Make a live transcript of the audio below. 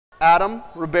Adam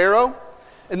Ribeiro.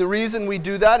 And the reason we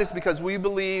do that is because we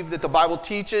believe that the Bible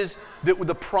teaches that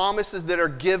the promises that are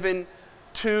given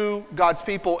to God's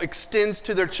people extends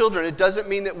to their children. It doesn't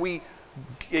mean that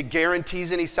it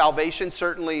guarantees any salvation,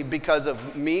 certainly because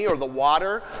of me or the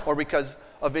water or because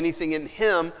of anything in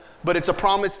him, but it's a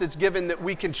promise that's given that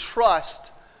we can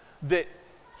trust that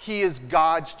he is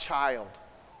God's child.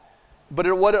 But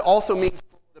what it also means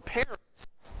for the parents,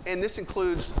 and this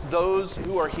includes those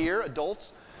who are here,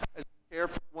 adults, as we care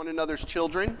for one another's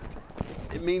children.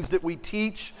 It means that we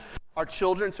teach our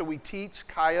children, so we teach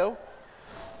Kaio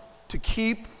to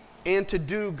keep and to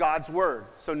do God's word.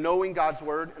 So knowing God's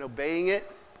word and obeying it,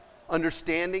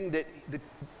 understanding that the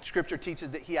Scripture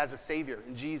teaches that he has a Savior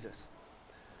in Jesus.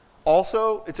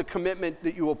 Also, it's a commitment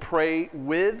that you will pray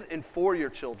with and for your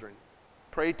children.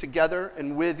 Pray together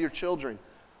and with your children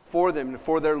for them and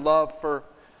for their love for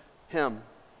him.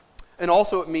 And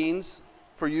also it means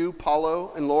for you,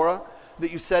 Paulo and Laura,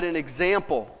 that you set an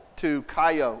example to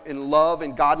Kaio in love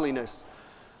and godliness.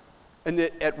 And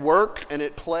that at work and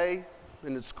at play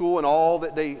and at school and all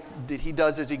that he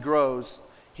does as he grows,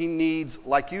 he needs,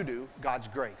 like you do, God's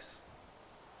grace.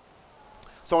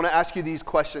 So I want to ask you these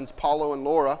questions, Paulo and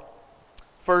Laura.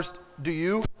 First, do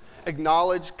you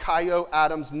acknowledge Kaio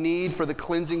Adams' need for the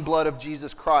cleansing blood of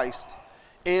Jesus Christ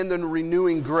and the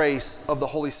renewing grace of the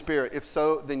Holy Spirit? If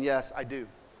so, then yes, I do.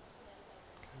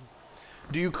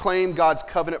 Do you claim God's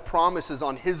covenant promises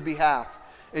on his behalf?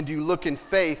 And do you look in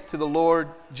faith to the Lord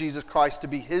Jesus Christ to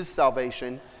be his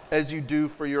salvation as you do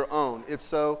for your own? If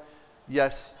so,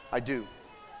 yes, I do.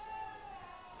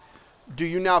 Do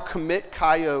you now commit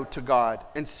Kaio to God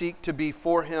and seek to be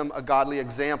for him a godly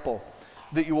example,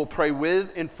 that you will pray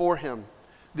with and for him,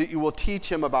 that you will teach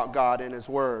him about God and his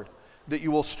word, that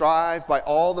you will strive by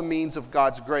all the means of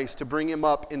God's grace to bring him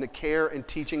up in the care and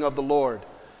teaching of the Lord?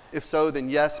 If so, then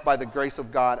yes, by the grace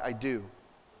of God, I do.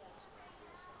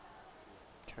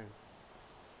 Okay.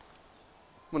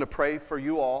 I'm going to pray for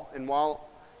you all, and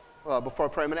before I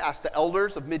pray, I'm going to ask the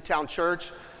elders of Midtown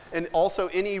Church and also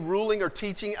any ruling or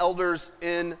teaching elders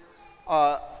in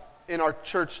our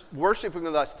church worshiping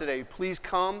with us today, please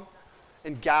come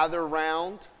and gather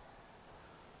around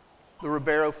the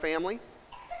Ribeiro family.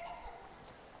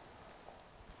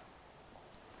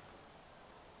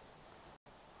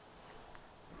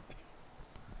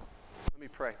 Let me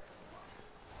pray.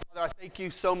 Father, I thank you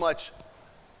so much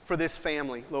for this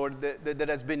family, Lord, that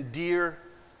has been dear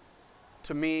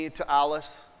to me, to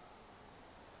Alice,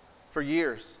 for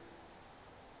years.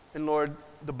 And Lord,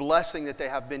 the blessing that they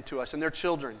have been to us and their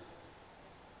children.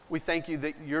 We thank you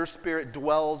that your Spirit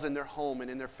dwells in their home and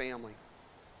in their family.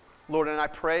 Lord, and I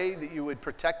pray that you would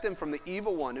protect them from the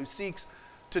evil one who seeks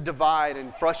to divide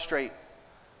and frustrate.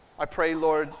 I pray,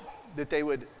 Lord, that they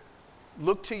would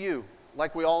look to you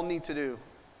like we all need to do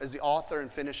as the author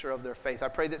and finisher of their faith. I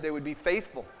pray that they would be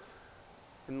faithful.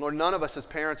 And Lord, none of us as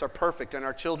parents are perfect, and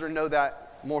our children know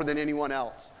that more than anyone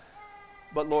else.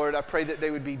 But Lord, I pray that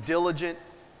they would be diligent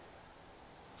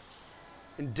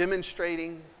in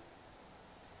demonstrating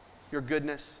your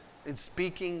goodness, in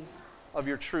speaking of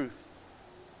your truth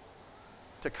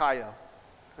to Kaio.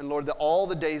 And Lord, that all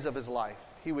the days of his life,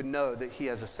 he would know that he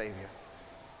has a Savior.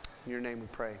 In your name we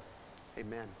pray.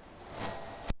 Amen.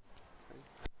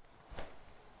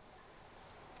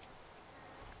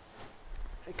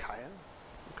 Hey, Kaio.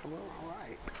 Come on. All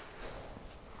right.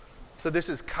 So this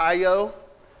is Kaio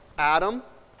Adam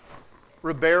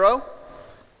Ribeiro.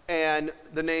 And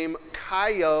the name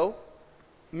Kaio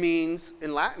means,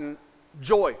 in Latin,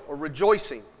 joy or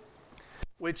rejoicing,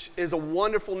 which is a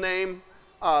wonderful name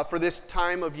for this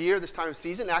time of year, this time of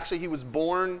season. Actually, he was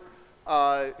born,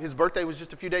 his birthday was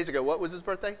just a few days ago. What was his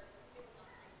birthday?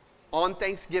 On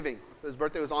Thanksgiving. His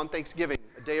birthday was on Thanksgiving,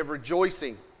 a day of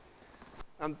rejoicing.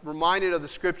 I'm reminded of the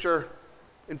scripture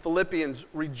in Philippians,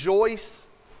 rejoice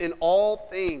in all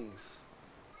things.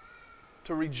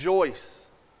 To rejoice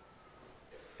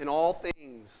in all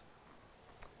things.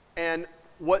 And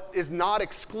what is not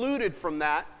excluded from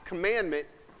that commandment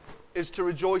is to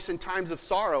rejoice in times of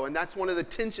sorrow. And that's one of the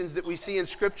tensions that we see in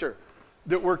Scripture,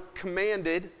 that we're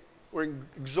commanded, we're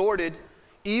exhorted,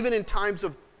 even in times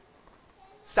of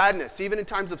sadness, even in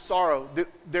times of sorrow, that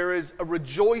there is a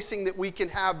rejoicing that we can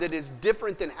have that is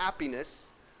different than happiness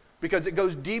because it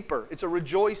goes deeper. It's a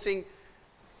rejoicing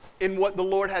in what the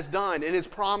Lord has done, in his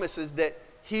promises that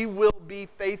he will be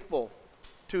faithful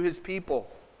to his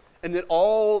people, and that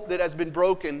all that has been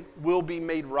broken will be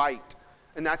made right.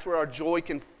 And that's where our joy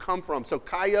can come from. So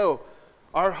Kaio,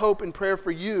 our hope and prayer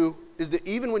for you is that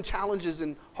even when challenges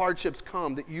and hardships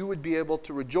come, that you would be able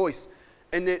to rejoice.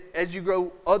 And that as you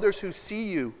grow, others who see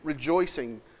you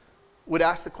rejoicing would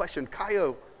ask the question,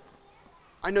 Kaio,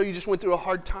 I know you just went through a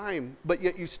hard time, but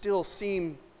yet you still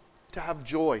seem to have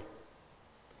joy.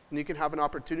 And you can have an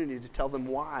opportunity to tell them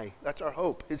why. That's our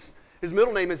hope. His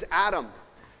middle name is Adam.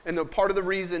 And the part of the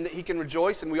reason that he can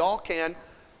rejoice, and we all can,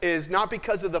 is not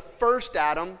because of the first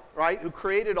Adam, right, who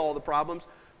created all the problems,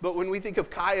 but when we think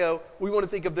of Kaio, we want to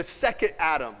think of the second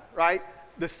Adam, right?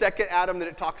 The second Adam that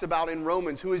it talks about in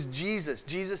Romans, who is Jesus.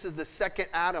 Jesus is the second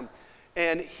Adam.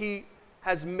 And he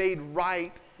has made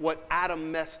right what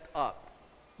Adam messed up,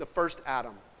 the first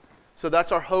Adam. So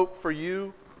that's our hope for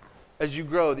you as you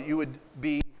grow, that you would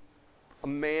be a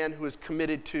man who is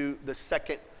committed to the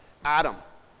second Adam.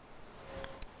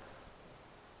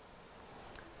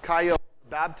 Kaio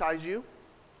baptize you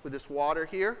with this water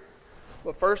here.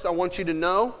 But first, I want you to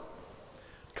know,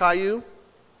 Kaio,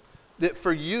 that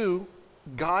for you,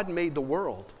 God made the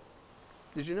world.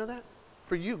 Did you know that?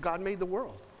 For you, God made the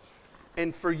world.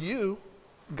 And for you,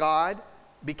 God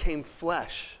became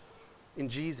flesh in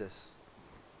Jesus.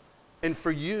 And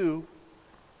for you,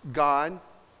 God,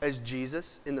 as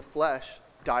Jesus in the flesh,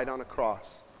 died on a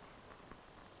cross.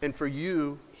 And for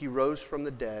you, he rose from the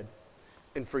dead.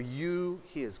 And for you,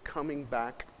 he is coming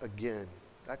back again.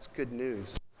 That's good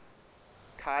news.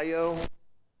 Kaio,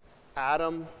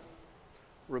 Adam,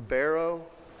 Ribeiro,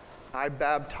 I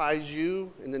baptize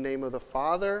you in the name of the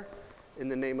Father, in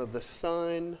the name of the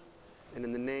Son, and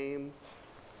in the name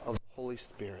of the Holy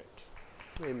Spirit.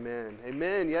 Amen.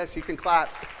 Amen. Yes, you can clap.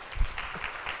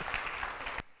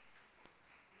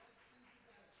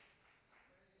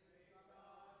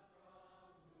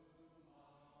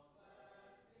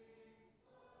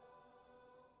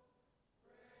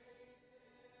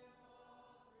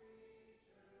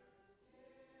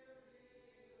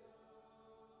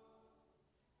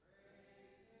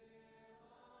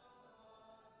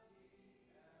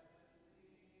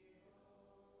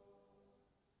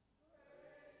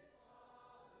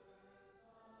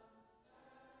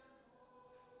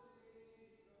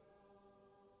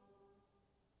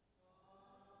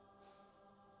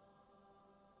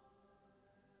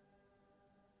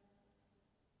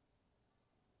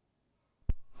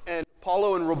 And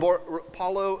Paulo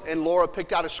and Laura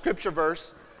picked out a scripture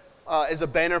verse as a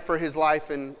banner for his life,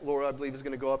 and Laura, I believe, is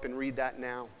going to go up and read that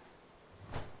now.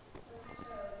 So we chose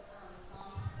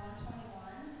Psalm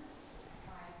 121,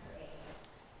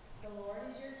 5-8. The Lord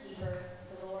is your keeper,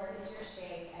 the Lord is your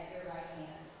shade at your right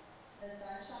hand. The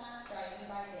sun shall not strike you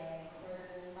by day, nor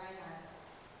the moon by night.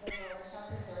 The Lord shall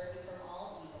preserve you from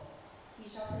all evil. He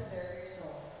shall preserve your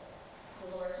soul.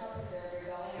 The Lord shall preserve your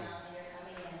going out and your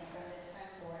coming in from this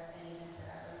time forth and even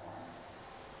forevermore.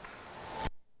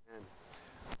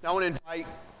 Now I want to invite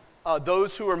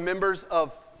those who are members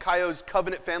of Kaio's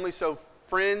covenant family, so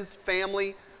friends,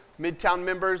 family, Midtown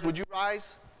members, would you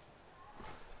rise?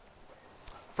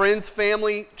 Friends,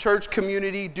 family, church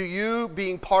community, do you,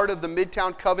 being part of the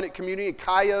Midtown covenant community,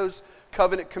 Kaio's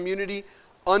covenant community,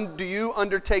 do you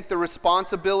undertake the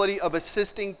responsibility of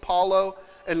assisting Paulo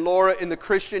and Laura in the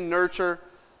Christian nurture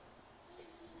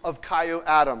of Kaio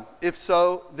Adam? If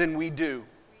so, then we do.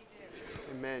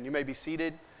 Amen. You may be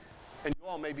seated, and you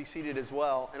all may be seated as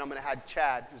well. And I'm going to have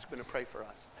Chad, who's going to pray for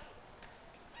us.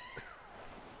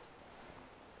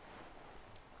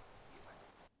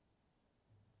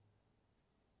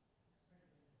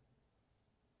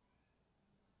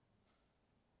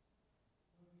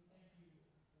 Forgive us for the ways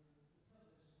we've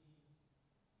hurt you, but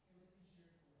yes, your provision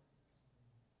for us.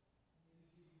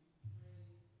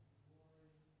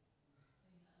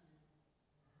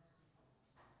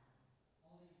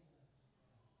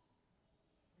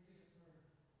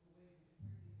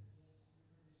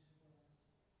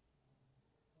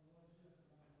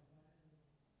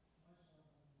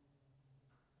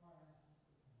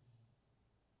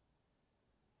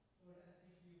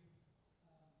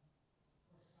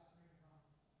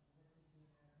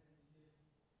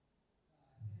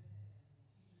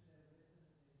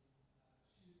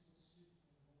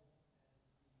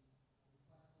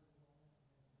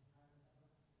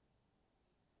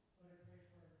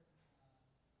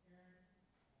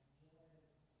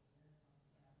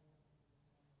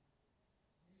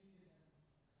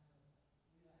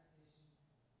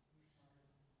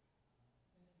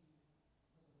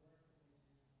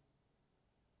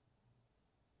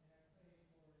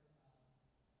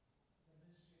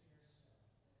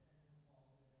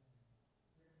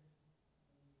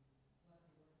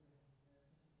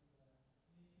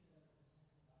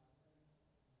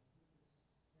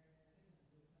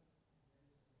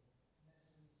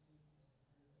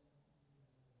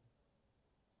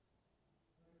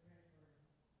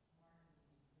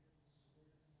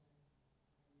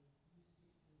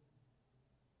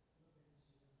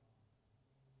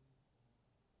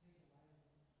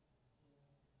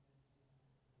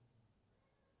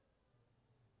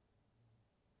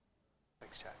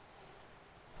 Thanks, Chad.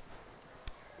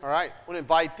 All right, I want to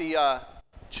invite the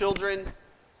children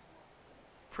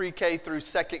pre-K through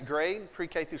second grade,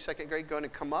 going to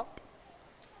come up.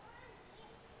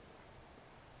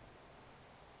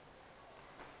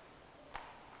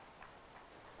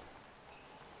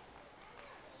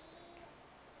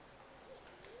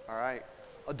 All right.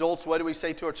 Adults, what do we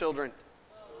say to our children?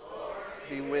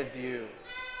 Be with you.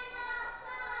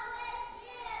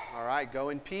 All right, go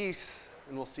in peace,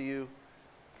 and we'll see you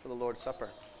for the Lord's Supper.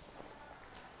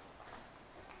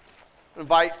 I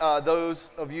invite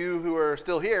those of you who are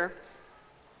still here,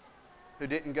 who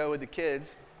didn't go with the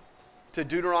kids, to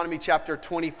Deuteronomy chapter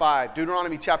 25.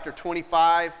 Deuteronomy chapter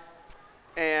 25.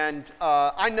 And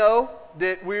I know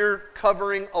that we're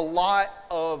covering a lot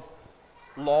of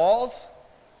laws,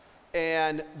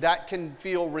 and that can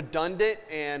feel redundant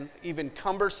and even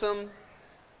cumbersome.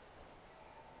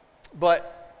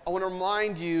 But I want to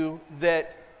remind you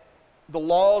that the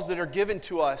laws that are given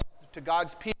to us, to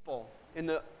God's people in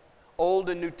the Old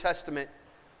and New Testament,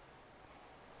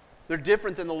 they're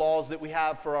different than the laws that we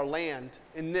have for our land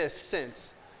in this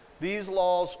sense. These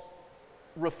laws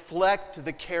reflect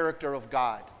the character of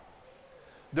God.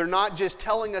 They're not just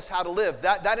telling us how to live.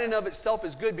 That in and of itself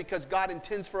is good because God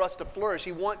intends for us to flourish.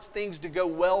 He wants things to go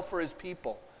well for His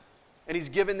people. And He's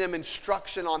given them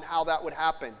instruction on how that would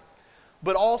happen.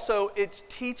 But also it's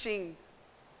teaching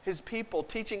His people,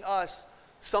 teaching us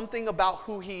something about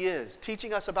who He is,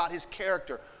 teaching us about His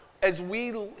character. As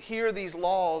we hear these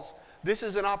laws, this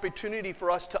is an opportunity for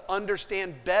us to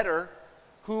understand better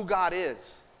who God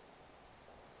is.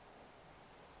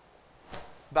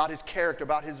 About His character,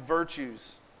 about His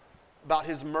virtues, about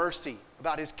His mercy,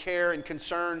 about His care and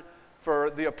concern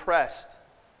for the oppressed,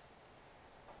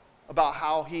 about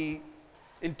how He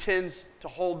intends to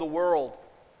hold the world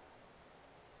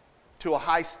to a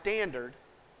high standard,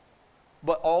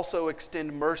 but also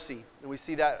extend mercy. And we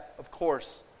see that, of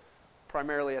course,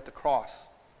 primarily at the cross.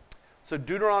 So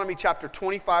Deuteronomy chapter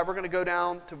 25, we're going to go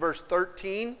down to verse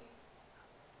 13,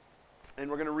 and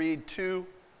we're going to read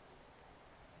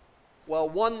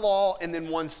one law and then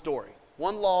one story.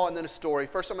 One law and then a story.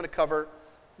 First I'm going to cover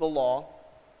the law,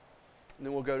 and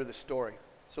then we'll go to the story.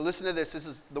 So listen to this. This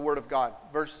is the word of God.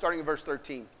 Starting in verse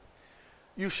 13.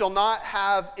 You shall not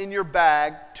have in your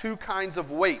bag two kinds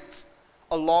of weights,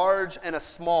 a large and a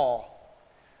small.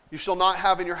 You shall not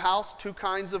have in your house two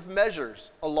kinds of measures,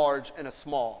 a large and a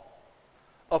small.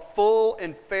 A full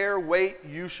and fair weight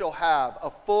you shall have,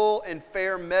 a full and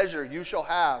fair measure you shall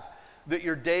have, that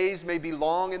your days may be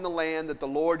long in the land that the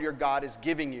Lord your God is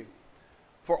giving you.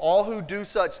 For all who do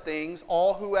such things,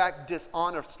 all who act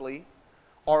dishonestly,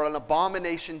 are an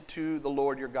abomination to the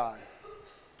Lord your God.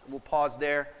 We'll pause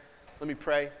there. Let me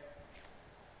pray.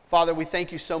 Father, we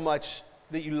thank you so much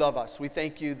that you love us. We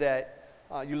thank you that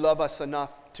you love us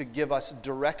enough to give us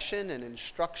direction and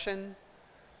instruction,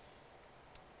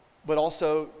 but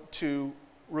also to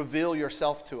reveal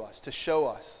yourself to us, to show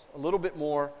us a little bit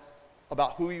more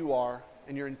about who you are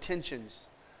and your intentions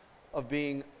of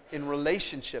being in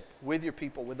relationship with your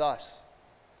people, with us.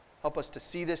 Help us to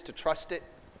see this, to trust it,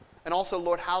 and also,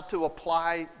 Lord, how to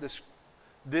apply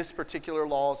this particular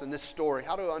laws and this story,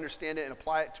 how to understand it and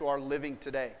apply it to our living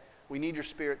today. We need your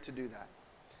Spirit to do that.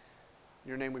 In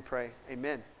your name we pray.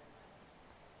 Amen.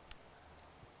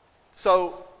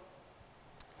 So,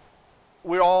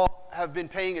 we all have been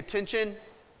paying attention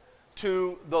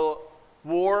to the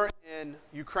war in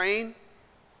Ukraine,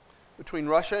 between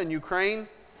Russia and Ukraine.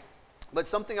 But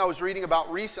something I was reading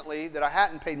about recently that I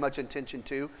hadn't paid much attention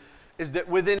to is that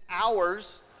within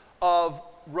hours of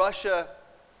Russia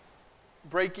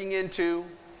breaking into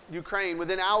Ukraine,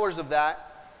 within hours of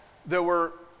that, there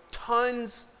were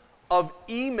tons of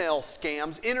email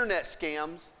scams, internet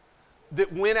scams,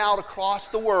 that went out across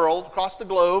the world, across the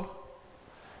globe,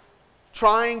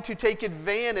 trying to take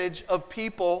advantage of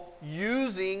people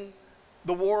using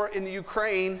the war in the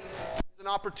Ukraine as an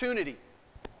opportunity.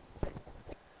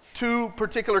 Two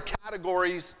particular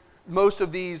categories most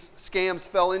of these scams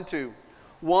fell into.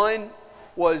 One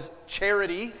was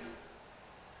charity,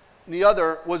 and the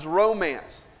other was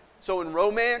romance. So in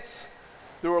romance,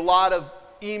 there were a lot of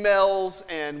emails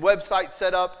and websites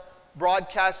set up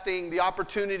broadcasting the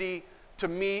opportunity to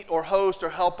meet or host or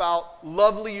help out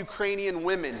lovely Ukrainian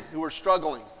women who were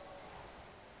struggling.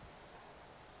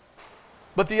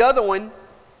 But the other one,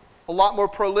 a lot more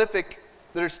prolific,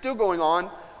 that are still going on,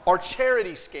 are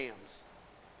charity scams.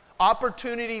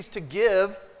 Opportunities to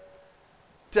give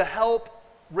to help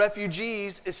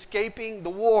refugees escaping the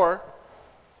war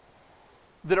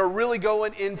that are really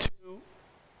going into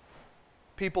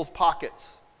people's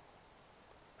pockets.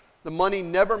 The money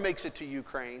never makes it to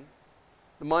Ukraine.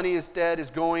 The money instead is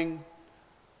going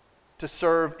to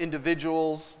serve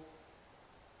individuals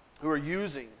who are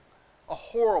using a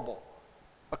horrible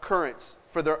occurrence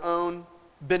for their own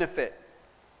benefit.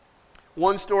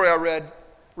 One story I read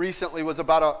recently was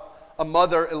about a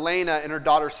mother, Elena, and her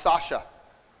daughter, Sasha.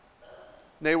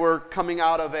 They were coming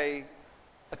out of a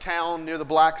town near the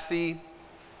Black Sea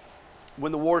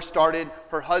when the war started.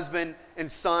 Her husband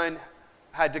and son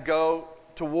had to go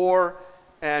to war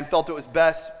and felt it was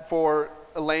best for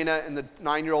Elena and the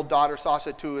 9-year-old daughter,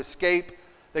 Sasha, to escape.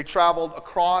 They traveled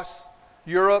across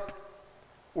Europe,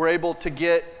 were able to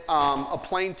get a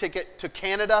plane ticket to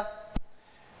Canada,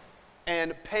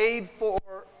 and paid for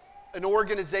an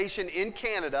organization in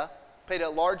Canada, paid a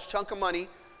large chunk of money,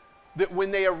 that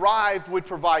when they arrived would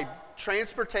provide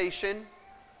transportation,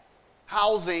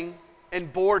 housing,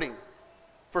 and boarding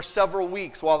for several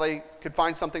weeks while they could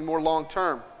find something more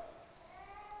long-term.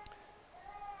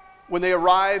 When they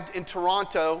arrived in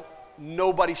Toronto,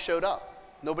 nobody showed up.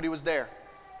 Nobody was there.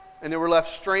 And they were left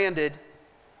stranded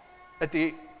at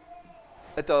the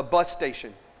bus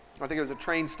station. I think it was a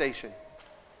train station.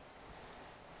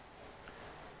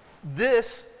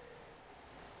 This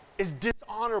is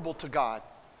dishonorable to God.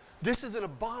 This is an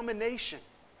abomination.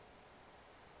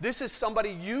 This is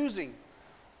somebody using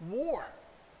war,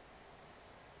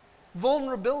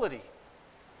 vulnerability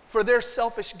for their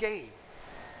selfish gain.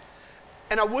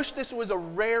 And I wish this was a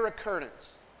rare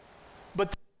occurrence, but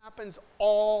this happens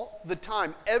all the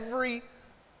time. Every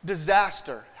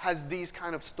disaster has these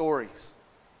kind of stories.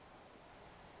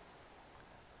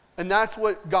 And that's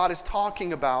what God is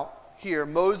talking about here.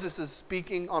 Moses is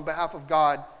speaking on behalf of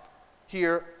God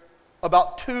here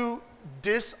about two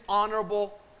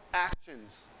dishonorable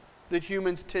actions that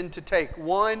humans tend to take.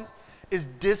 One is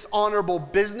dishonorable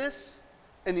business,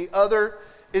 and the other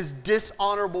is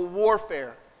dishonorable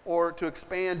warfare, or to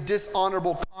expand,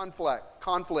 dishonorable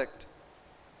conflict.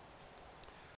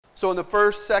 So in the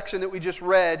first section that we just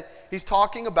read, he's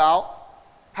talking about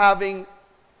having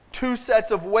two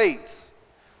sets of weights.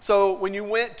 So when you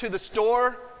went to the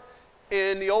store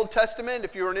in the Old Testament,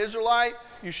 if you're an Israelite,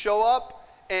 you show up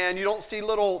and you don't see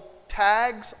little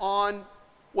tags on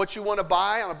what you want to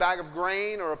buy, on a bag of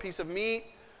grain or a piece of meat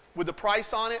with the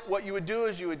price on it. What you would do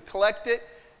is you would collect it,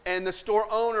 and the store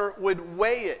owner would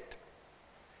weigh it.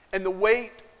 And the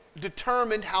weight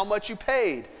determined how much you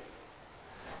paid.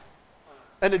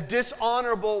 And a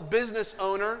dishonorable business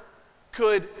owner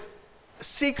could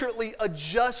secretly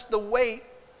adjust the weight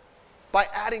by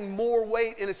adding more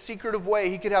weight in a secretive way.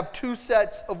 He could have two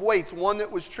sets of weights, one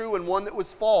that was true and one that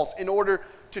was false, in order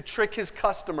to trick his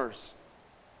customers.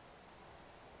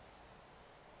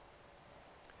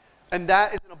 And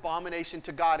that is an abomination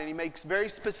to God. And he makes very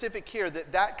specific here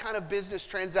that that kind of business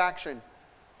transaction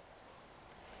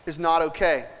is not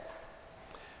okay.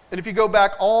 And if you go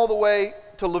back all the way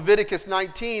to Leviticus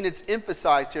 19, it's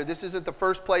emphasized here. This isn't the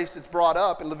first place it's brought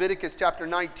up. In Leviticus chapter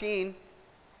 19,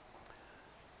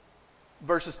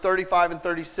 verses 35 and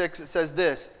 36, it says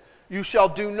this: "You shall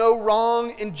do no wrong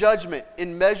in judgment,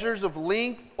 in measures of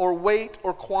length or weight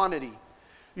or quantity.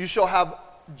 You shall have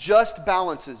just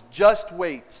balances, just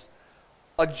weights,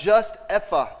 a just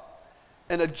ephah,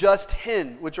 and a just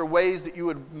hin," which are ways that you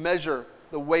would measure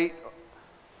the weight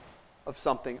of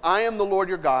something. "I am the Lord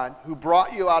your God, who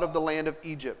brought you out of the land of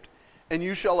Egypt. And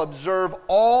you shall observe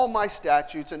all my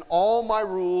statutes and all my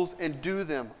rules and do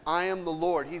them. I am the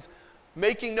Lord." He's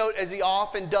making note, as he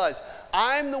often does.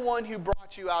 I'm the one who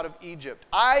brought you out of Egypt.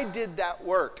 I did that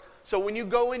work. So when you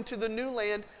go into the new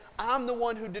land, I'm the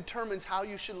one who determines how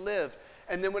you should live.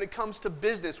 And then when it comes to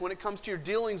business, when it comes to your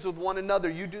dealings with one another,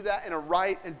 you do that in a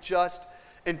right and just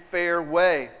and fair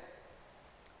way.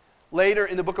 Later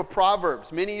in the book of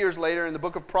Proverbs, many years later in the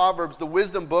book of Proverbs, the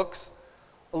wisdom books,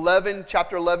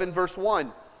 chapter 11, verse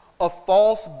 1, "A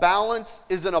false balance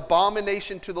is an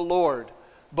abomination to the Lord,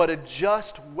 but a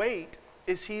just weight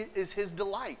is his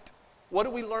delight." What do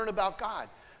we learn about God?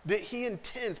 That he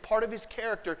intends, part of his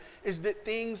character is that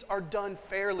things are done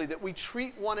fairly, that we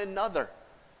treat one another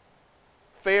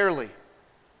fairly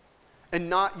and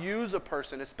not use a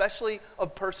person, especially a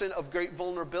person of great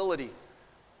vulnerability,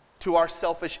 to our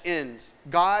selfish ends.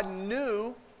 God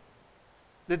knew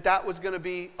that that was going to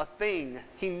be a thing.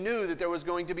 He knew that there was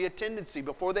going to be a tendency,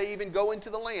 before they even go into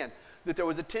the land, that there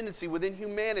was a tendency within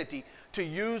humanity to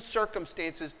use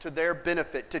circumstances to their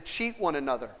benefit, to cheat one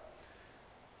another.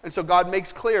 And so God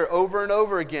makes clear over and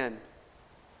over again,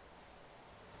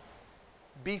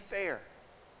 be fair,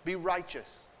 be righteous,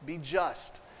 be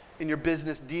just in your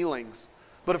business dealings.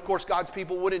 But of course, God's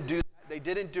people wouldn't do that. They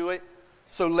didn't do it.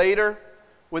 So later,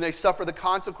 when they suffer the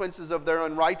consequences of their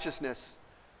unrighteousness,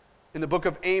 In the book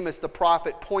of Amos, the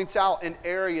prophet points out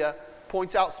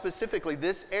specifically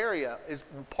this area is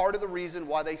part of the reason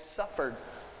why they suffered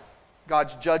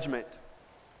God's judgment.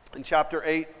 In chapter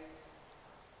 8,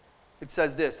 it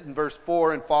says this in verse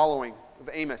 4 and following of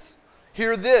Amos.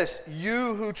 Hear this,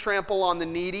 you who trample on the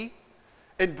needy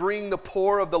and bring the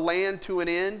poor of the land to an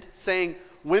end, saying,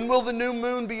 when will the new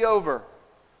moon be over,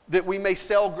 that we may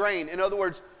sell grain? In other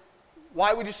words,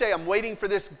 why would you say, I'm waiting for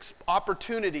this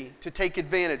opportunity to take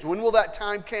advantage? When will that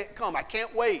time come? I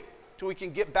can't wait till we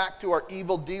can get back to our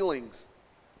evil dealings.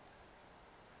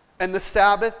 And the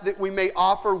Sabbath, that we may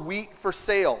offer wheat for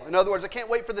sale. In other words, I can't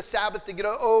wait for the Sabbath to get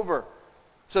over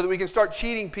so that we can start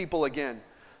cheating people again.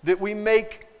 That we may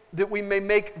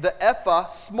make the ephah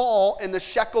small and the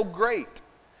shekel great,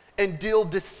 and deal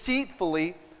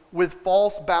deceitfully with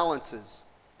false balances.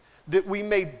 That we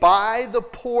may buy the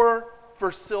poor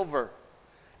for silver,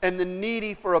 and the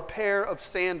needy for a pair of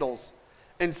sandals,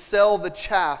 and sell the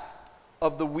chaff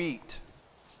of the wheat.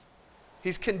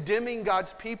 He's condemning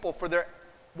God's people for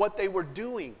what they were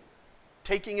doing,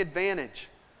 taking advantage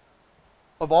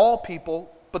of all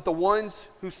people, but the ones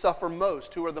who suffer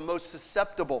most, who are the most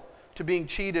susceptible to being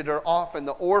cheated, are often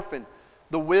the orphan,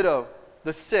 the widow,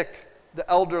 the sick, the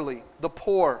elderly, the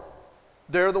poor.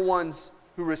 They're the ones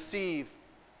who receive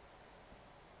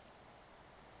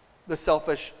the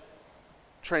selfish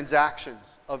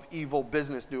transactions of evil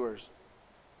business doers,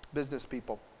 business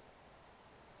people.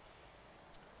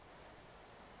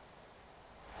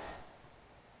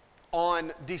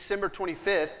 On December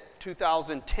 25th,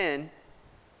 2010,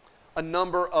 a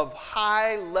number of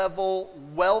high-level,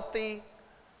 wealthy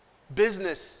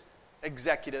business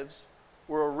executives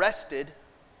were arrested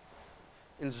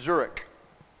in Zurich.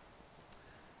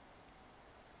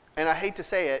 And I hate to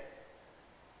say it,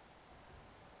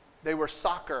 they were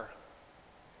soccer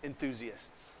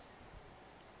enthusiasts.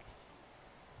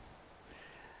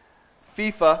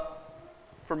 FIFA,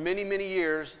 for many, many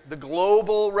years, the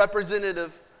global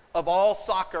representative of all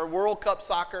soccer, World Cup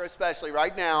soccer especially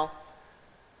right now,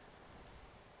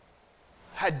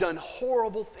 had done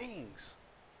horrible things.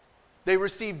 They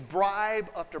received bribe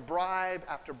after bribe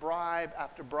after bribe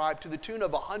after bribe to the tune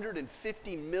of $150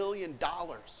 million.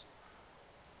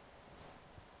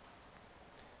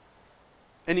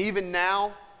 And even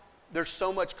now, there's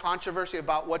so much controversy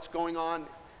about what's going on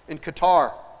in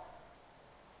Qatar.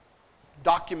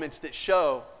 Documents that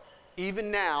show, even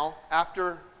now,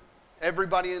 after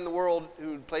everybody in the world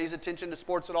who pays attention to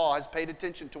sports at all has paid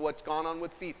attention to what's gone on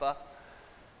with FIFA,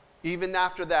 even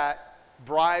after that,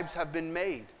 bribes have been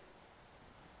made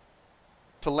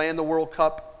to land the World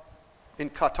Cup in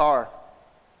Qatar.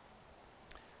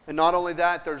 And not only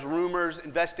that, there's rumors,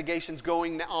 investigations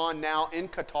going on now in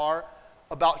Qatar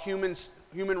about human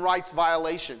rights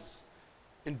violations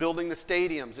in building the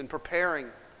stadiums and preparing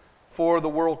for the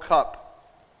World Cup.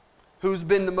 Who's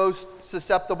been the most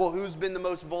susceptible? Who's been the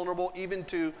most vulnerable? Even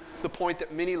to the point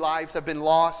that many lives have been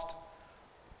lost.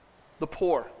 The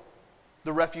poor,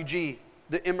 the refugee,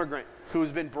 the immigrant who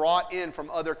has been brought in from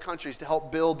other countries to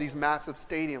help build these massive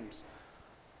stadiums.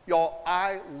 Y'all,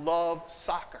 I love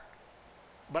soccer,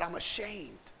 but I'm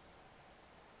ashamed.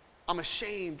 I'm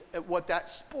ashamed at what that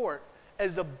sport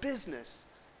as a business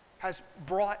has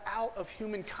brought out of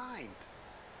humankind.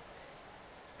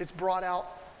 It's brought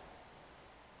out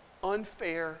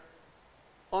unfair,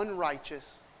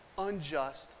 unrighteous,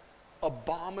 unjust,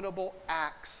 abominable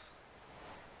acts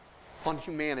on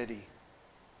humanity.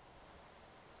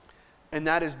 And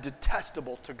that is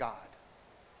detestable to God.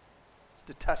 It's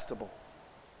detestable.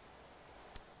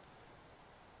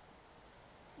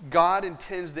 God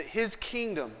intends that His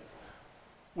kingdom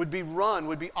would be run,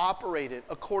 would be operated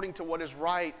according to what is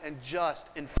right and just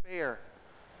and fair.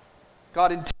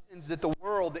 God intends that the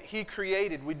world that He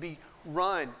created would be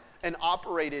run and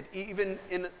operated even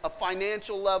in a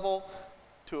financial level,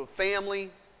 to a family,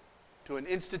 to an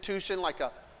institution like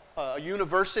a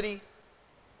university,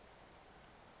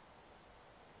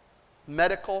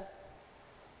 medical,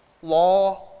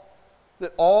 law,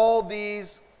 that all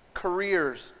these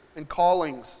careers and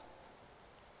callings,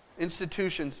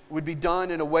 institutions would be done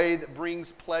in a way that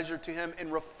brings pleasure to Him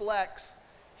and reflects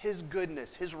His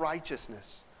goodness, His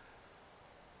righteousness.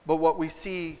 But what we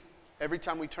see every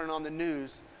time we turn on the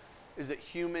news is that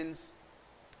humans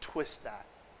twist that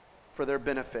for their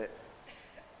benefit.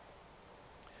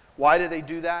 Why do they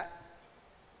do that?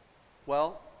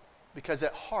 Well, because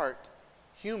at heart,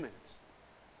 humans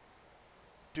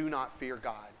do not fear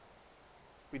God.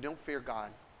 We don't fear God.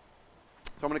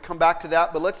 So I'm going to come back to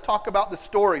that, but let's talk about the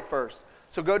story first.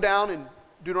 So go down in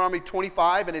Deuteronomy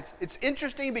 25, and it's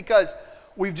interesting because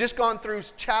we've just gone through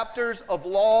chapters of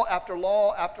law after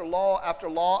law after law after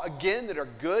law, again, that are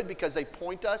good because they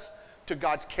point us to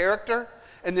God's character.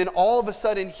 And then all of a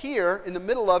sudden here, in the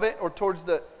middle of it, or towards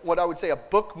the, what I would say a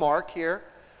bookmark here,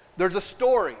 there's a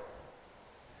story.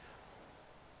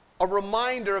 A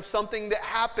reminder of something that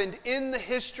happened in the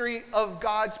history of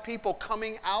God's people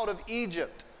coming out of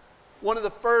Egypt. One of the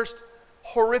first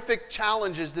horrific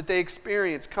challenges that they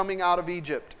experienced coming out of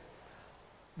Egypt.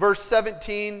 Verse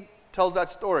 17 tells that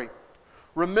story.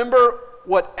 Remember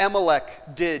what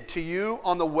Amalek did to you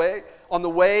on the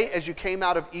way as you came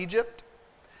out of Egypt?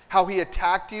 How he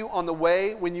attacked you on the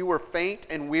way when you were faint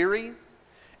and weary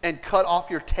and cut off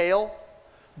your tail,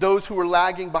 those who were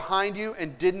lagging behind you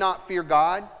and did not fear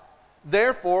God?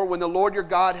 Therefore, when the Lord your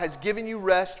God has given you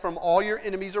rest from all your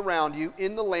enemies around you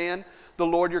in the land the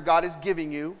Lord your God is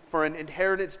giving you for an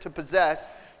inheritance to possess,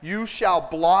 you shall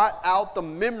blot out the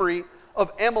memory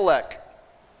of Amalek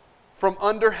from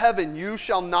under heaven. You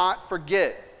shall not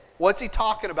forget. What's he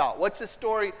talking about? What's this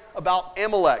story about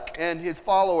Amalek and his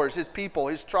followers, his people,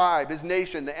 his tribe, his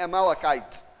nation, the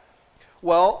Amalekites?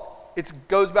 Well, it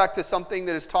goes back to something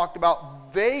that is talked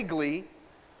about vaguely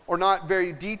or not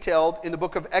very detailed in the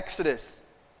book of Exodus.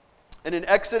 And in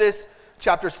Exodus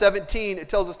chapter 17, it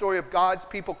tells the story of God's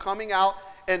people coming out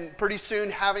and pretty soon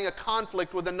having a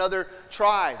conflict with another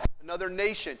tribe, another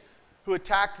nation who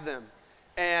attacked them.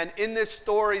 And in this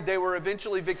story, they were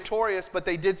eventually victorious, but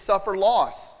they did suffer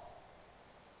loss.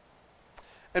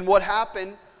 And what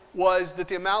happened was that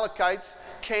the Amalekites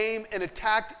came and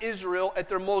attacked Israel at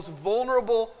their most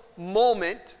vulnerable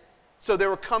moment. So they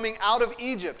were coming out of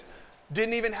Egypt.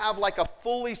 Didn't even have like a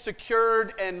fully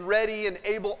secured and ready and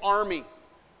able army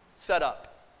set up.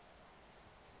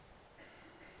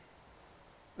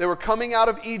 They were coming out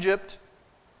of Egypt,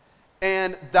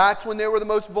 and that's when they were the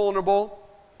most vulnerable,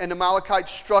 and the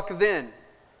Amalekites struck then.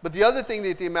 But the other thing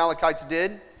that the Amalekites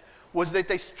did was that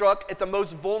they struck at the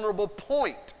most vulnerable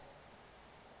point,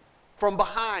 from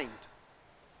behind.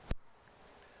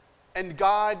 And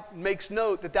God makes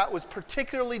note that that was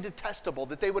particularly detestable,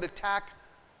 that they would attack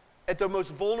at their most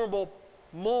vulnerable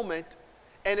moment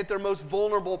and at their most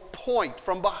vulnerable point,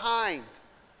 from behind,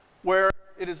 where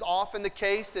it is often the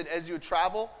case that as you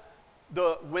travel,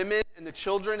 the women and the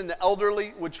children and the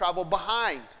elderly would travel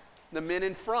behind, the men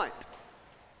in front.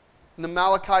 And the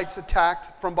Amalekites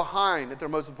attacked from behind at their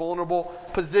most vulnerable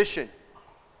position.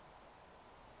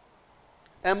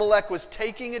 Amalek was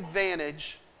taking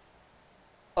advantage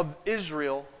of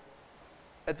Israel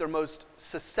at their most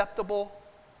susceptible,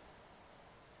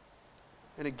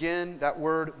 and again, that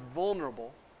word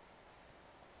vulnerable,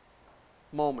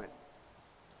 moment.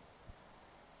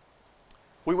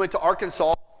 We went to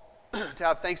Arkansas to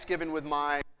have Thanksgiving with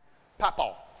my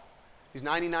papa. He's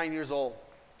 99 years old.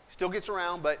 He still gets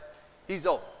around, but he's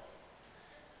old.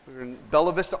 We're in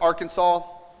Bella Vista, Arkansas,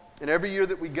 and every year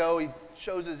that we go, he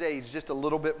shows his age just a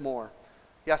little bit more.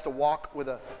 He has to walk with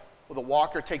a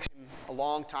walker. It takes him a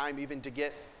long time even to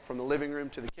get from the living room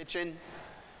to the kitchen.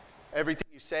 Everything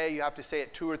you say, you have to say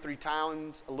it 2 or 3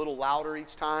 times, a little louder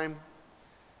each time.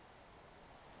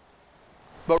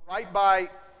 But right by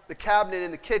the cabinet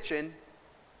in the kitchen,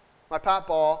 my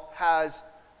papa has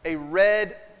a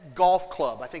red golf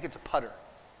club. I think it's a putter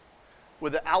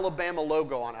with the Alabama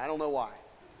logo on it. I don't know why.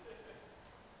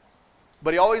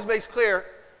 But he always makes clear,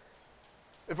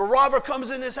 if a robber comes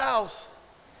in this house,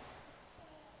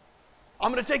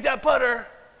 I'm going to take that putter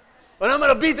and I'm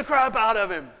going to beat the crap out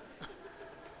of him.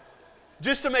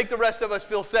 Just to make the rest of us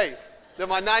feel safe. That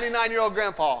my 99-year-old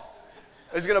grandpa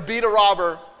is going to beat a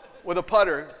robber with a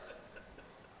putter.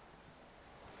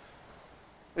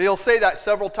 And he'll say that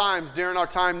several times during our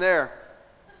time there.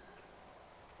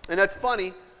 And that's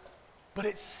funny, but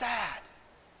it's sad.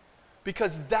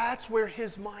 Because that's where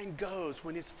his mind goes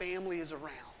when his family is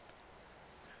around.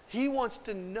 He wants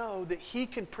to know that he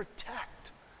can protect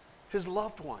his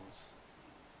loved ones.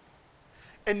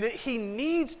 And that he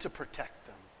needs to protect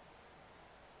them.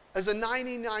 As a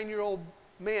 99-year-old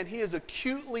man, he is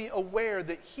acutely aware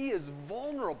that he is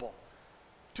vulnerable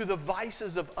to the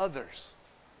vices of others.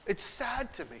 It's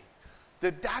sad to me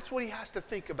that that's what he has to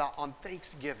think about on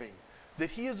Thanksgiving.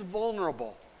 That he is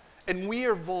vulnerable, and we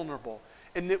are vulnerable,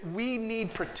 and that we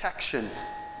need protection.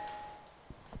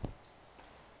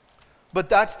 But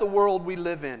that's the world we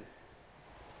live in.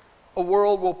 A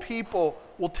world where people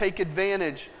will take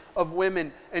advantage of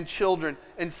women and children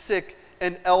and sick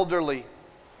and elderly.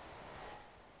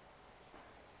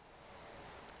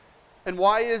 And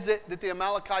why is it that the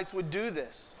Amalekites would do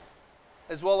this,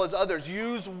 as well as others?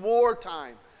 Use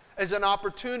wartime as an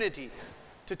opportunity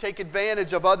to take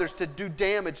advantage of others, to do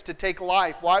damage, to take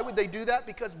life. Why would they do that?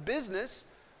 Because business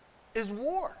is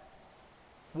war.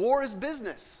 War is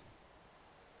business.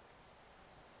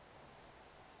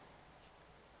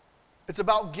 It's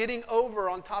about getting over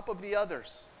on top of the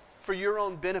others for your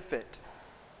own benefit.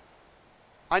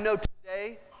 I know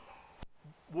today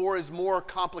war is more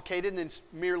complicated than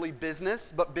merely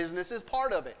business, but business is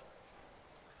part of it.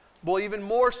 Well, even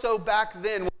more so back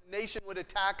then, when a nation would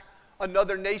attack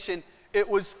another nation, it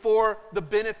was for the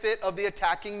benefit of the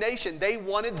attacking nation. They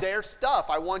wanted their stuff.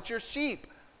 I want your sheep.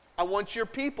 I want your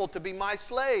people to be my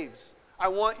slaves. I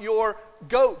want your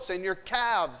goats and your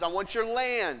calves. I want your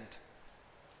land.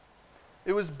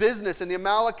 It was business, and the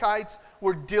Amalekites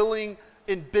were dealing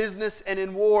in business and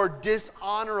in war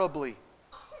dishonorably.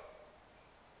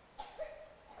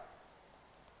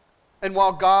 And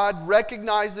while God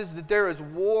recognizes that there is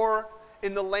war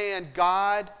in the land,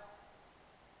 God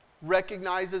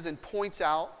recognizes and points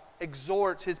out,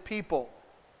 exhorts his people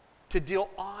to deal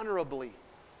honorably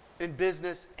in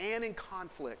business and in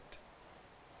conflict,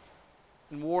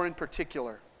 in war in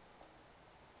particular.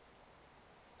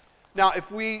 Now,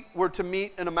 if we were to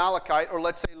meet an Amalekite, or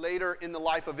let's say later in the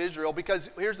life of Israel, because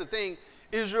here's the thing,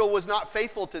 Israel was not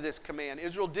faithful to this command.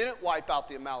 Israel didn't wipe out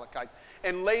the Amalekites.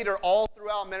 And later, all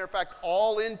throughout, matter of fact,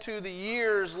 all into the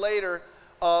years later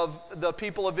of the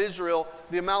people of Israel,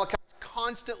 the Amalekites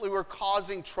constantly were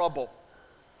causing trouble.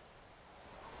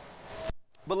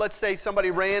 But let's say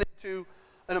somebody ran into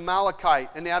an Amalekite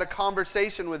and they had a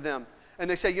conversation with them. And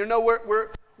they say, you know,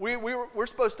 we're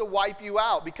supposed to wipe you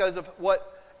out because of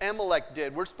what Amalek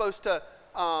did. We're supposed to,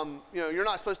 you're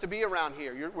not supposed to be around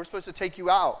here. We're supposed to take you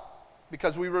out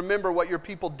because we remember what your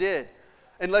people did.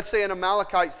 And let's say an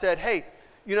Amalekite said, hey,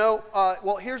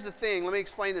 well, here's the thing. Let me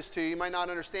explain this to you. You might not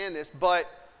understand this, but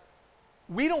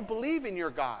we don't believe in your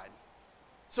God.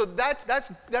 So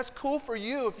that's cool for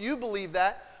you if you believe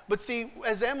that. But see,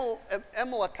 as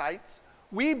Amalekites,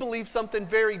 we believe something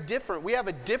very different. We have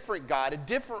a different God, a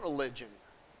different religion.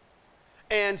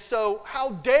 And so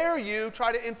how dare you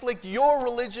try to inflict your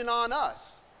religion on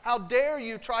us? How dare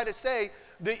you try to say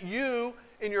that you,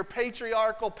 in your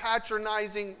patriarchal,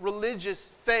 patronizing religious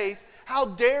faith, how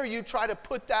dare you try to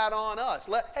put that on us?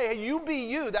 Hey, you be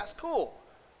you, that's cool.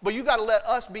 But you got to let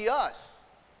us be us,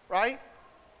 right?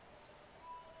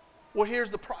 Well,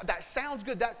 here's the problem. That sounds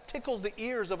good. That tickles the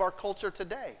ears of our culture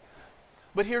today.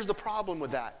 But here's the problem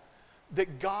with that.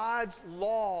 That God's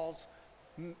laws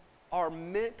are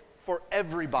meant for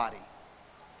everybody.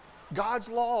 God's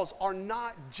laws are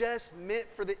not just meant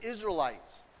for the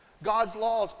Israelites. God's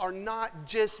laws are not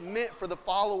just meant for the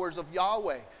followers of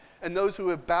Yahweh and those who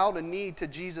have bowed a knee to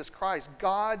Jesus Christ.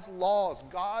 God's laws,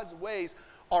 God's ways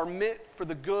are meant for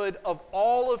the good of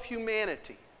all of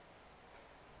humanity.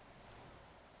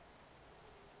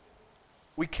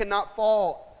 We cannot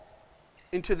fall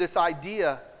into this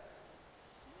idea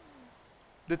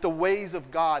that the ways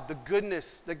of God, the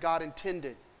goodness that God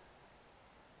intended,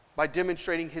 by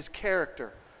demonstrating his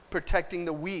character, protecting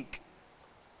the weak,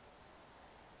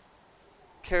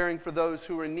 caring for those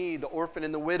who are in need, the orphan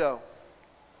and the widow,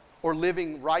 or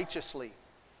living righteously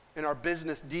in our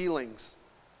business dealings,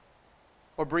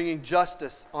 or bringing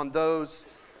justice on those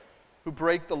who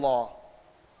break the law.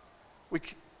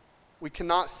 We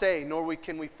cannot say, nor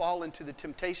can we fall into the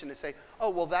temptation to say, oh,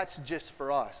 well, that's just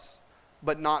for us,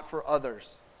 but not for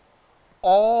others.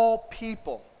 All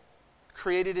people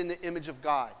created in the image of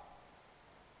God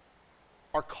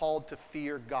are called to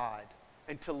fear God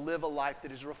and to live a life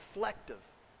that is reflective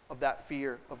of that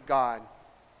fear of God.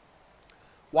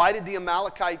 Why did the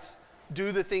Amalekites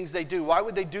do the things they do? Why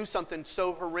would they do something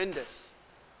so horrendous?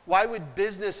 Why would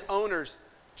business owners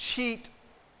cheat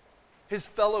his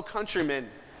fellow countrymen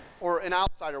or an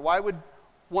outsider? Why would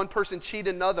one person cheat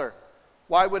another?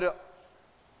 Why would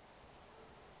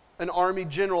an army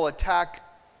general attack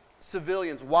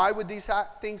civilians? Why would these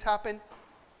things happen?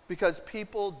 Because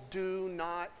people do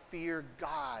not fear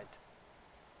God.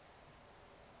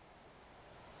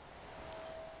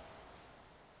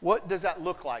 What does that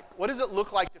look like? What does it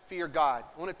look like to fear God?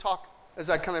 I want to talk, as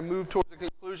I kind of move towards the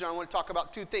conclusion, I want to talk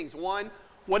about two things. One,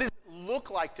 what does it look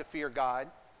like to fear God?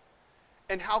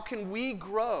 And how can we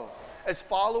grow as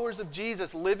followers of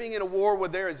Jesus, living in a war where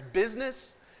there is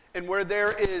business and where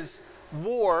there is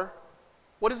war?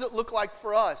 What does it look like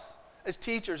for us as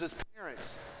teachers, as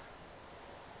parents,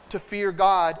 to fear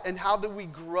God? And how do we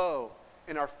grow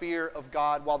in our fear of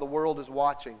God while the world is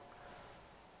watching?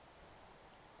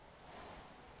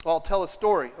 Well, I'll tell a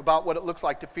story about what it looks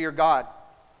like to fear God.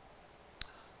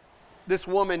 This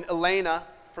woman, Elena,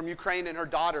 from Ukraine, and her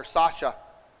daughter, Sasha,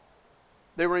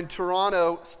 they were in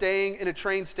Toronto staying in a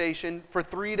train station for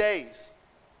 3 days,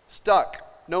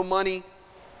 stuck, no money,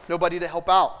 nobody to help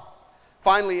out.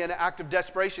 Finally, in an act of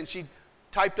desperation, she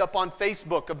typed up on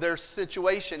Facebook of their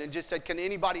situation and just said, "Can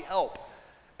anybody help?"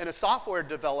 And a software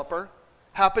developer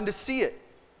happened to see it.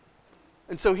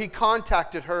 And so he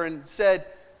contacted her and said,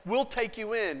 "We'll take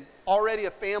you in." Already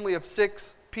a family of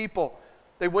 6 people.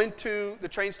 They went to the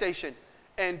train station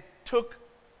and took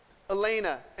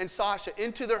Elena and Sasha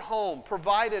into their home,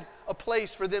 provided a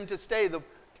place for them to stay,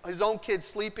 his own kids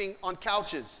sleeping on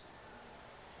couches,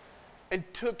 and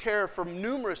took care for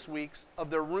numerous weeks of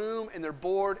their room and their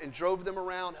board and drove them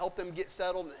around, helped them get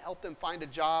settled, and helped them find a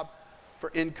job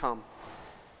for income.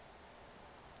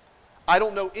 I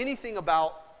don't know anything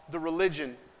about the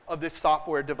religion of this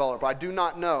software developer. I do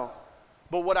not know.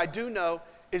 But what I do know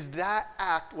is that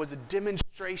act was a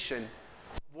demonstration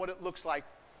of what it looks like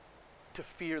to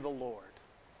fear the Lord.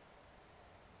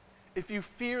 If you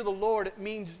fear the Lord, it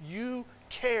means you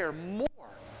care more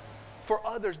for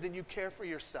others than you care for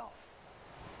yourself.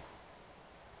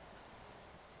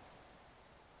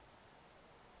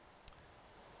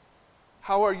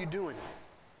 How are you doing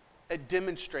at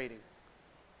demonstrating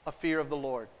a fear of the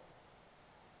Lord?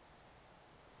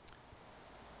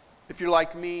 If you're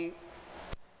like me,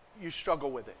 you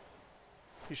struggle with it.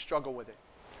 You struggle with it.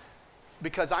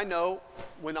 Because I know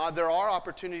when there are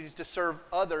opportunities to serve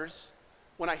others,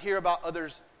 when I hear about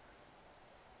others'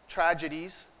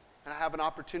 tragedies, and I have an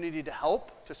opportunity to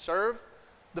help, to serve,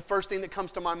 the first thing that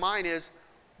comes to my mind is,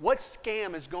 what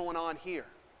scam is going on here?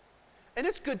 And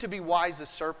it's good to be wise as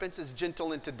serpents, as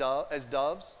gentle as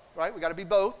doves, right? We got to be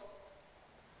both.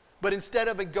 But instead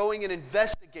of going and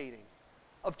investigating,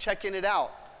 of checking it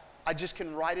out, I just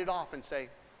can write it off and say,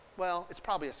 well, it's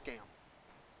probably a scam.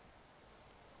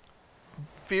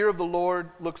 Fear of the Lord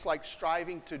looks like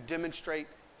striving to demonstrate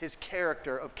His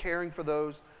character of caring for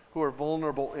those who are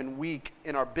vulnerable and weak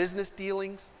in our business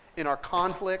dealings, in our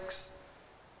conflicts,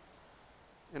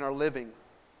 in our living.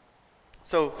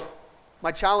 So,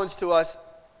 my challenge to us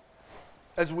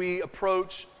as we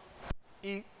approach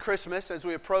Christmas, as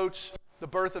we approach the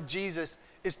birth of Jesus,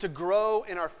 is to grow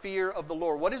in our fear of the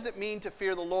Lord. What does it mean to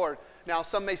fear the Lord? Now,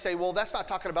 some may say, well, that's not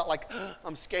talking about like,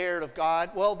 I'm scared of God.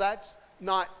 Well, that's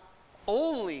not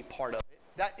only part of it.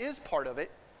 That is part of it.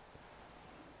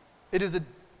 It is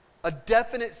a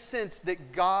definite sense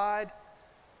that God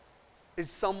is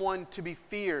someone to be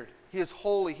feared. He is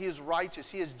holy, He is righteous,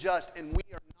 He is just, and we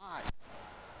are not.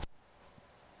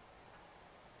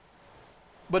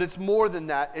 But it's more than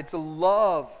that. It's a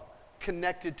love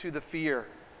connected to the fear.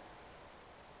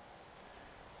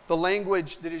 The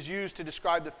language that is used to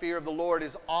describe the fear of the Lord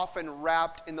is often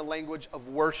wrapped in the language of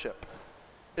worship.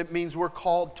 It means we're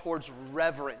called towards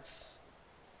reverence,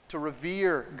 to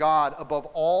revere God above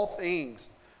all things,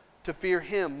 to fear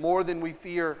Him more than we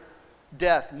fear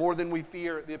death, more than we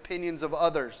fear the opinions of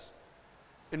others.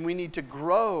 And we need to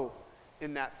grow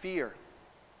in that fear.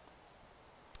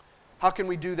 How can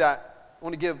we do that? I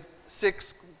want to give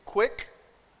 6 quick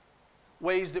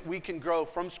ways that we can grow,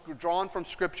 drawn from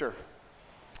Scripture,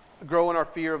 grow in our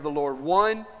fear of the Lord.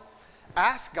 1,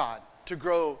 ask God to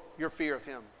grow your fear of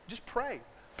Him. Just pray.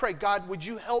 Pray, God, would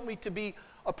you help me to be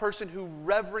a person who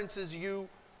reverences you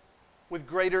with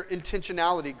greater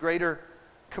intentionality, greater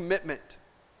commitment.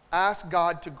 Ask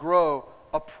God to grow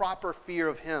a proper fear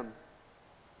of Him.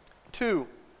 2,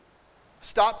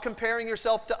 stop comparing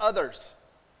yourself to others.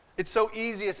 It's so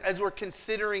easy as we're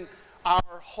considering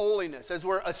our holiness, as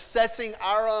we're assessing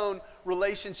our own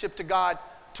relationship to God,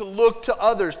 to look to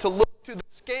others, to look to the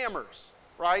scammers,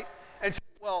 right? And say,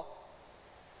 well,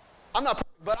 I'm not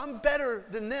perfect, but I'm better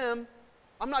than them.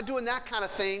 I'm not doing that kind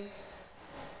of thing,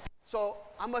 so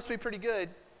I must be pretty good.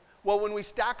 Well, when we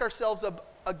stack ourselves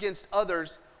up against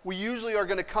others, we usually are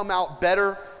going to come out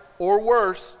better or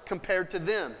worse compared to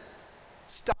them.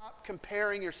 Stop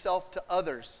comparing yourself to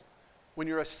others when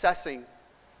you're assessing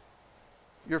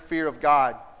your fear of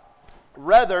God.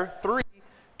 Rather, 3,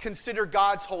 consider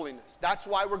God's holiness. That's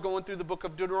why we're going through the book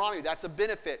of Deuteronomy. That's a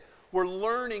benefit. We're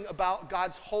learning about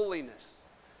God's holiness.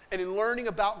 And in learning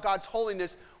about God's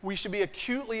holiness, we should be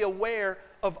acutely aware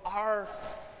of our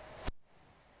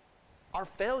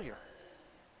failure,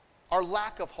 our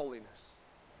lack of holiness.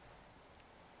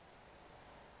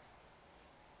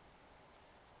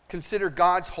 Consider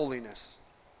God's holiness.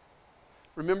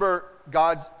 Remember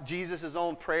Jesus'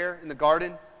 own prayer in the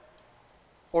garden?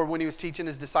 Or when He was teaching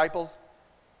His disciples?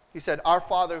 He said, "Our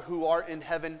Father who art in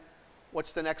heaven,"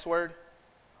 what's the next word?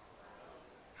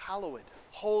 Hallowed,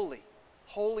 holy.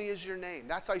 Holy is your name.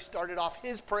 That's how He started off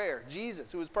His prayer.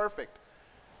 Jesus, who was perfect.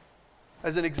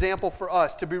 As an example for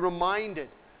us, to be reminded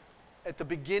at the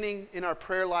beginning in our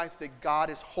prayer life that God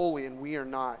is holy and we are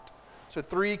not. So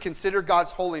 3, consider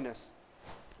God's holiness.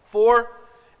 4,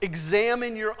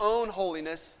 Examine your own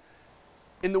holiness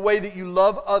in the way that you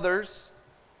love others,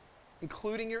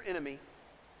 including your enemy.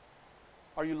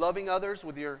 Are you loving others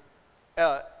with your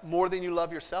more than you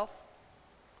love yourself?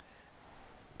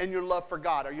 And your love for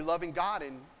God. Are you loving God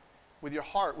with your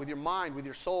heart, with your mind, with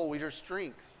your soul, with your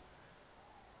strength?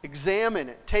 Examine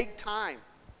it. Take time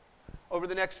over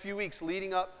the next few weeks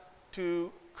leading up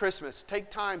to Christmas. Take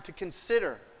time to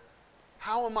consider,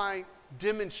 how am I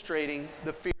demonstrating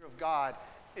the fear of God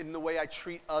in the way I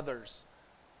treat others,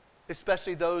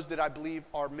 especially those that I believe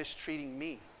are mistreating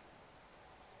me?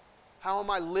 How am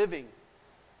I living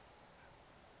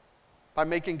by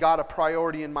making God a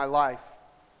priority in my life?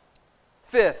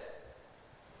 Fifth,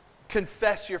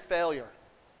 confess your failure.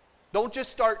 Don't just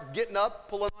start getting up,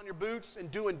 pulling on your boots,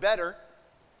 and doing better.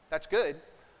 That's good.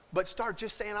 But start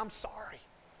just saying, I'm sorry.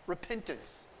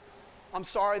 Repentance. I'm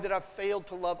sorry that I've failed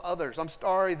to love others. I'm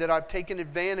sorry that I've taken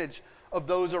advantage of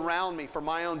those around me for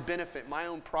my own benefit, my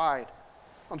own pride.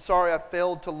 I'm sorry I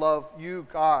failed to love you,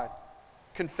 God.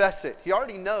 Confess it. He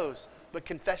already knows, but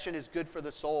confession is good for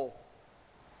the soul.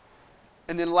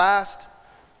 And then last,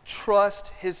 trust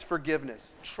His forgiveness.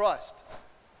 Trust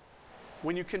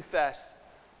when you confess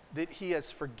that He has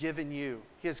forgiven you.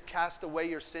 He has cast away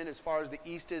your sin as far as the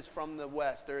east is from the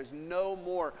west. There is no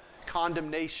more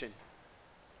condemnation.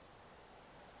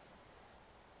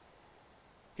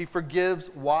 He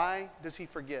forgives. Why does He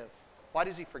forgive? Why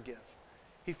does He forgive?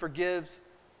 He forgives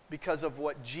because of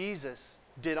what Jesus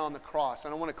did on the cross.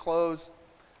 And I want to close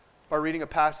by reading a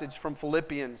passage from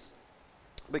Philippians,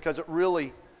 because it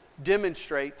really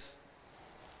demonstrates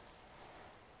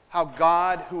how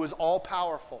God, who is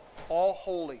all-powerful,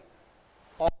 all-holy,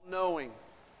 all-knowing,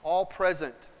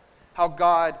 all-present, how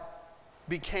God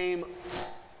became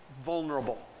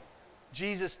vulnerable.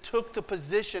 Jesus took the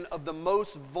position of the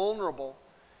most vulnerable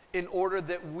in order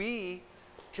that we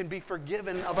can be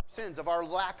forgiven of our sins, of our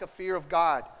lack of fear of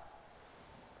God.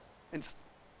 And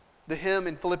the hymn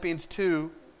in Philippians 2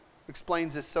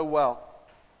 explains this so well.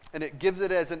 And it gives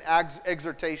it as an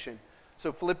exhortation.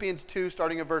 So Philippians 2,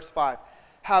 starting at verse 5.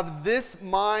 Have this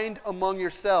mind among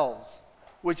yourselves,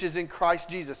 which is in Christ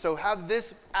Jesus. So have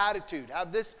this attitude,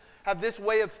 have this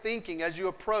way of thinking as you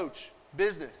approach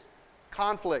business,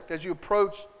 conflict, as you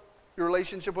approach your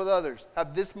relationship with others.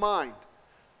 Have this mind,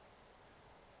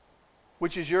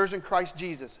 which is yours in Christ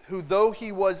Jesus, who though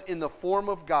He was in the form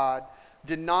of God,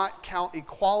 did not count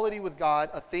equality with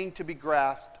God a thing to be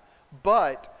grasped,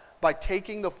 but by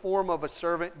taking the form of a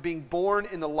servant, being born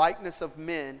in the likeness of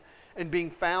men, and being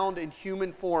found in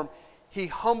human form, He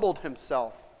humbled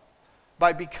Himself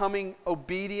by becoming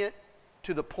obedient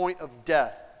to the point of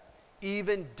death,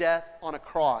 even death on a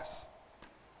cross.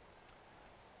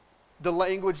 The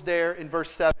language there in verse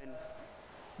 7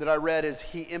 that I read is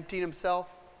He emptied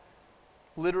Himself,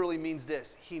 literally means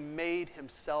this: He made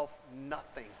Himself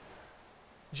nothing.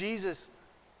 Jesus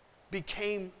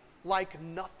became like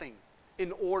nothing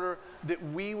in order that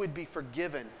we would be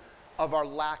forgiven of our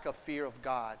lack of fear of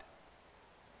God.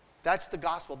 That's the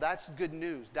gospel. That's good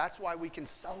news. That's why we can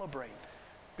celebrate,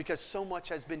 because so much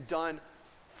has been done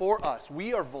for us.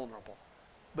 We are vulnerable,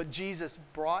 but Jesus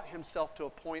brought Himself to a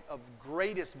point of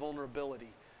greatest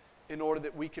vulnerability in order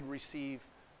that we could receive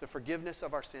the forgiveness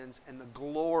of our sins and the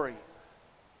glory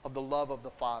of the love of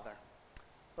the Father.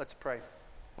 Let's pray.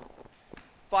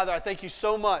 Father, I thank You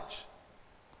so much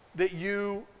that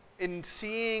You, in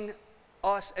seeing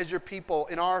us as Your people,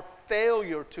 in our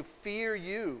failure to fear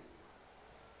You,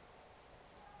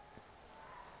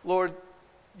 Lord,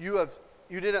 You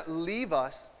didn't leave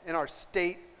us in our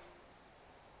state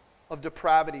of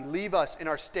depravity, leave us in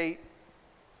our state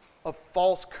of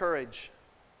false courage.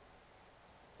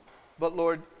 But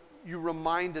Lord, You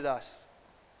reminded us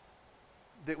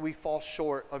that we fall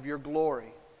short of Your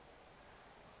glory,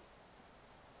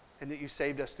 and that You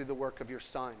saved us through the work of Your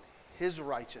Son. His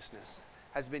righteousness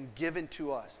has been given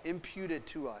to us, imputed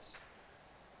to us,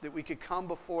 that we could come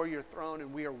before Your throne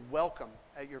and we are welcome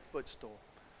at Your footstool.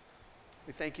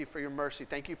 We thank You for Your mercy.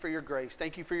 Thank You for Your grace.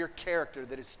 Thank You for Your character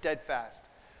that is steadfast.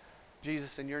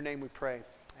 Jesus, in Your name we pray.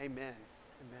 Amen.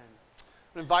 Amen.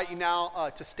 I'm going to invite you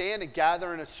now to stand and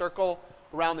gather in a circle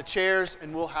around the chairs,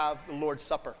 and we'll have the Lord's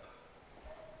Supper.